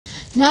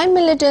9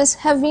 militants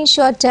have been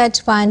shot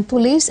dead by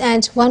police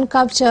and one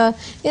captured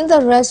in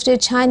the resisted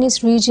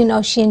Chinese region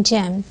of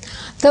Xinjiang.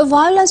 The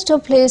violence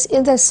took place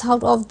in the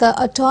south of the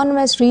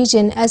autonomous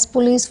region as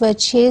police were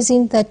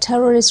chasing the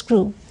terrorist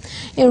group.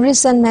 In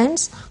recent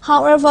months,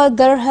 however,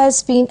 there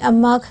has been a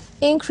marked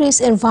increase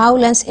in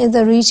violence in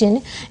the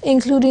region,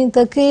 including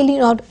the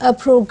killing of a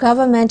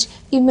pro-government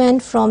imam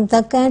from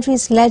the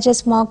country's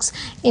largest mosque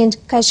in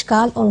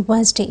Kashgar on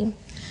Wednesday.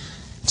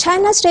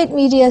 China state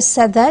media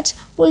said that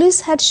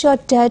police had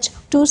shot dead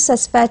 2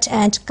 suspects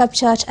and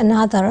captured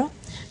another.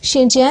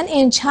 Xinjiang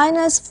in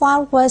China's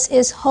far west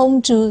is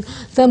home to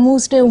the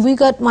Muslim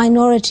Uyghur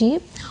minority.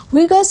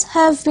 Uyghurs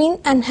have been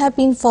and have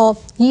been for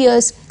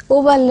years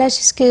over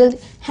large-scale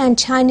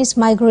Han-Chinese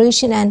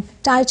migration and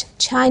tight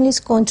Chinese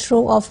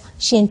control of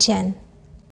Xinjiang.